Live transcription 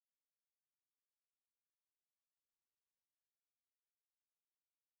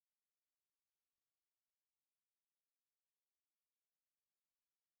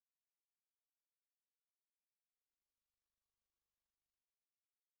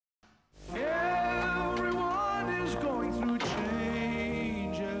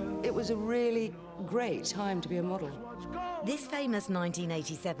was a really great time to be a model. This famous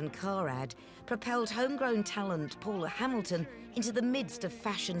 1987 car ad propelled homegrown talent Paula Hamilton into the midst of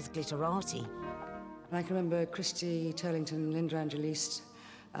fashion's glitterati. I can remember Christy Turlington, Linda Angeliste,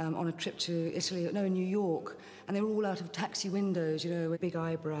 on a trip to Italy, no, New York, and they were all out of taxi windows, you know, with big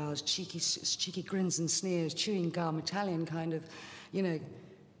eyebrows, cheeky grins and sneers, chewing gum, Italian kind of, you know,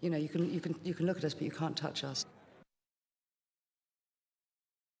 you can look at us, but you can't touch us.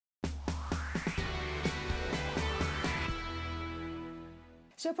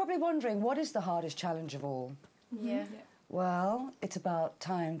 So you're probably wondering, what is the hardest challenge of all? Yeah. Well, it's about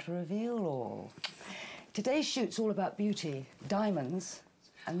time to reveal all. Today's shoot's all about beauty, diamonds,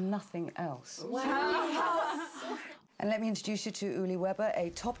 and nothing else. Wow! And let me introduce you to Uli Weber, a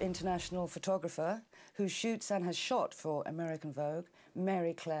top international photographer who shoots and has shot for American Vogue,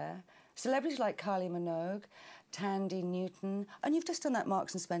 Mary Claire, celebrities like Kylie Minogue, Tandy Newton, and you've just done that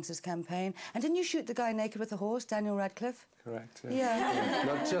Marks and Spencer's campaign. And didn't you shoot the guy naked with a horse, Daniel Radcliffe? Correct, Yeah.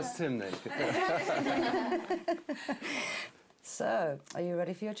 Not just him naked. So, are you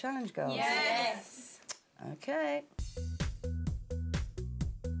ready for your challenge, girls? Yes! Okay.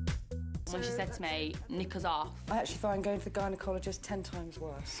 When she said to me, "Nick us off," I actually find going to the gynaecologist 10 times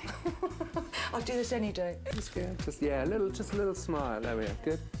worse. I'll do this any day. Just a little smile. There we are.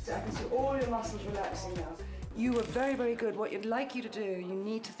 Good. So I can see all your muscles relaxing now. You were very, very good. What you'd like you to do, you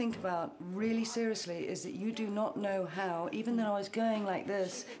need to think about really seriously, is that you do not know how, even though I was going like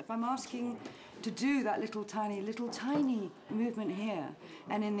this, if I'm asking to do that little tiny movement here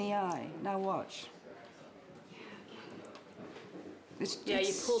and in the eye. Now watch. You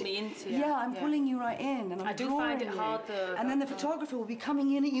pull me into it. Yeah, I'm pulling you right in, and I'm I do find it hard, though. And then the photographer will be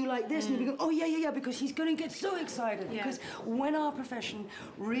coming in at you like this, and you'll be going, oh, yeah, because he's going to get so excited. Yeah. Because when our profession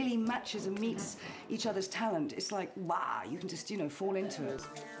really matches and meets each other's talent, it's like, wow, you can just, you know, fall into it.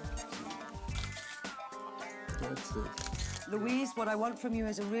 That's it. Louise, what I want from you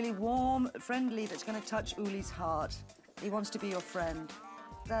is a really warm, friendly that's going to touch Uli's heart. He wants to be your friend.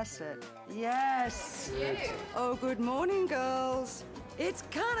 That's it. Yes. Oh, good morning, girls. It's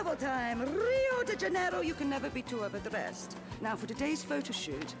carnival time. Rio de Janeiro. You can never be too overdressed. Now, for today's photo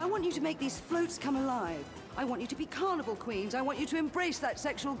shoot, I want you to make these floats come alive. I want you to be carnival queens. I want you to embrace that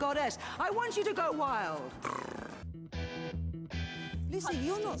sexual goddess. I want you to go wild. Lucy,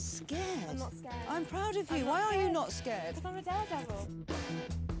 you're not scared. I'm not scared. I'm proud of you. Why are you not scared? Because I'm a daredevil.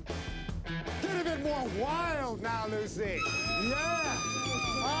 Get a bit more wild now, Lucy. Yeah.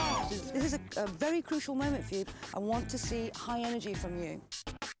 Oh. This is a very crucial moment for you. I want to see high energy from you.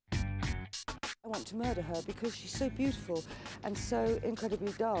 I want to murder her because she's so beautiful and so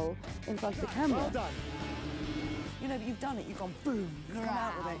incredibly dull in front of the camera. Well done. You know, you've done it. You've gone boom. You've come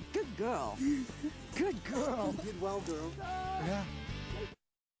out with it. Good girl. Good girl. You did well, girl. Yeah.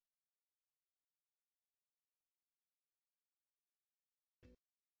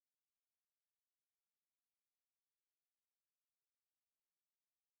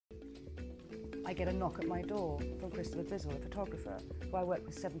 I get a knock at my door from Christopher Bizzle, a photographer who I worked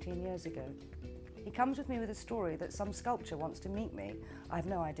with 17 years ago. He comes with me with a story that some sculptor wants to meet me. I have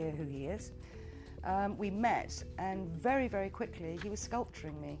no idea who he is. We met, and very, very quickly he was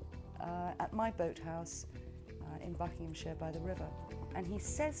sculpturing me at my boathouse in Buckinghamshire by the river. And he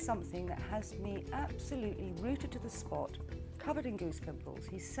says something that has me absolutely rooted to the spot, covered in goose pimples.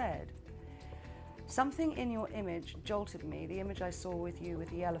 He said, "Something in your image jolted me, the image I saw with you with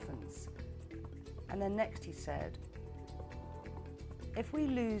the elephants." And then next he said, "If we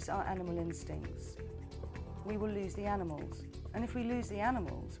lose our animal instincts, we will lose the animals. And if we lose the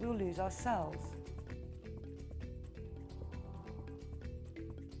animals, we will lose ourselves."